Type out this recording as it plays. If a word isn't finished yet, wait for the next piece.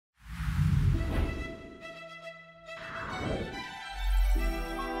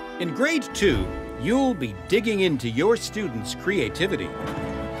In grade 2, you'll be digging into your students' creativity.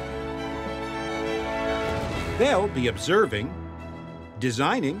 They'll be observing,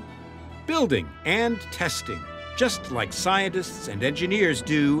 designing, building, and testing, just like scientists and engineers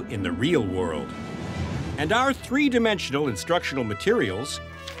do in the real world. And our three-dimensional instructional materials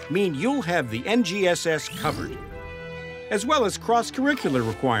mean you'll have the NGSS covered, as well as cross-curricular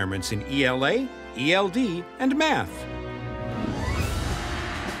requirements in ELA, ELD, and math.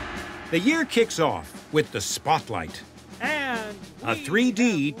 The year kicks off with the Spotlight, a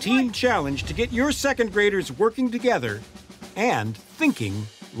 3D team challenge to get your second graders working together and thinking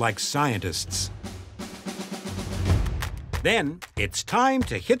like scientists. Then it's time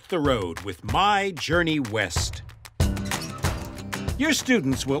to hit the road with My Journey West. Your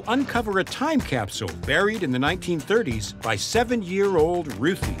students will uncover a time capsule buried in the 1930s by 7-year-old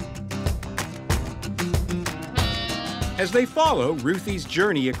Ruthie. As they follow Ruthie's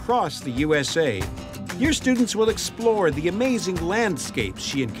journey across the USA, your students will explore the amazing landscapes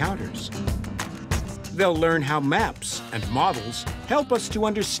she encounters. They'll learn how maps and models help us to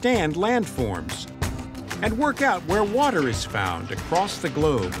understand landforms and work out where water is found across the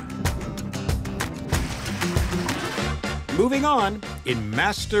globe. Moving on, in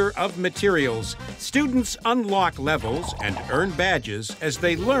Master of Materials, students unlock levels and earn badges as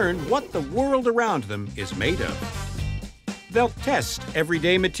they learn what the world around them is made of. They'll test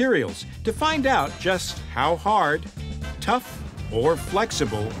everyday materials to find out just how hard, tough, or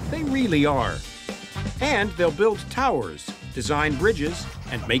flexible they really are. And they'll build towers, design bridges,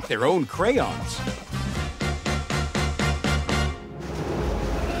 and make their own crayons.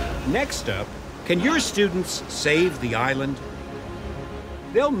 Next up, can your students save the island?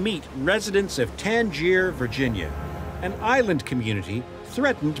 They'll meet residents of Tangier, Virginia, an island community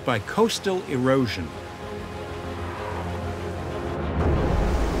threatened by coastal erosion.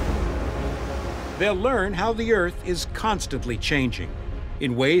 They'll learn how the Earth is constantly changing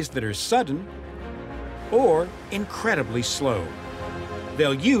in ways that are sudden or incredibly slow.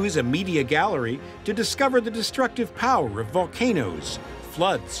 They'll use a media gallery to discover the destructive power of volcanoes,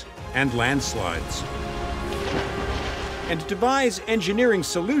 floods, and landslides, and devise engineering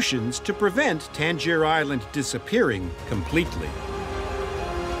solutions to prevent Tangier Island disappearing completely.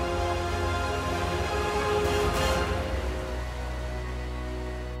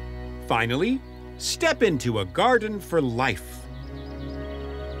 Finally, step into a garden for life.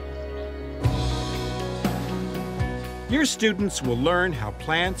 Your students will learn how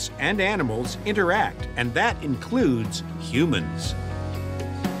plants and animals interact, and that includes humans.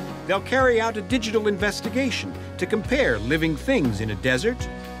 They'll carry out a digital investigation to compare living things in a desert,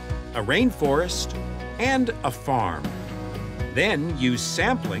 a rainforest, and a farm. Then use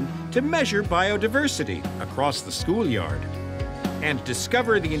sampling to measure biodiversity across the schoolyard and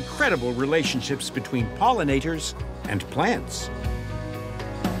discover the incredible relationships between pollinators and plants.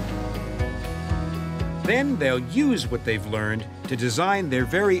 Then they'll use what they've learned to design their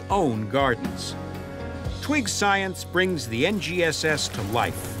very own gardens. Twig Science brings the NGSS to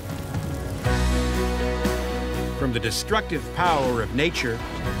life. From the destructive power of nature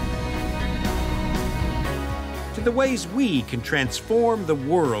to the ways we can transform the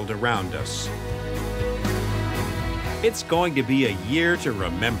world around us. It's going to be a year to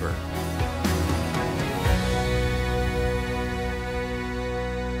remember.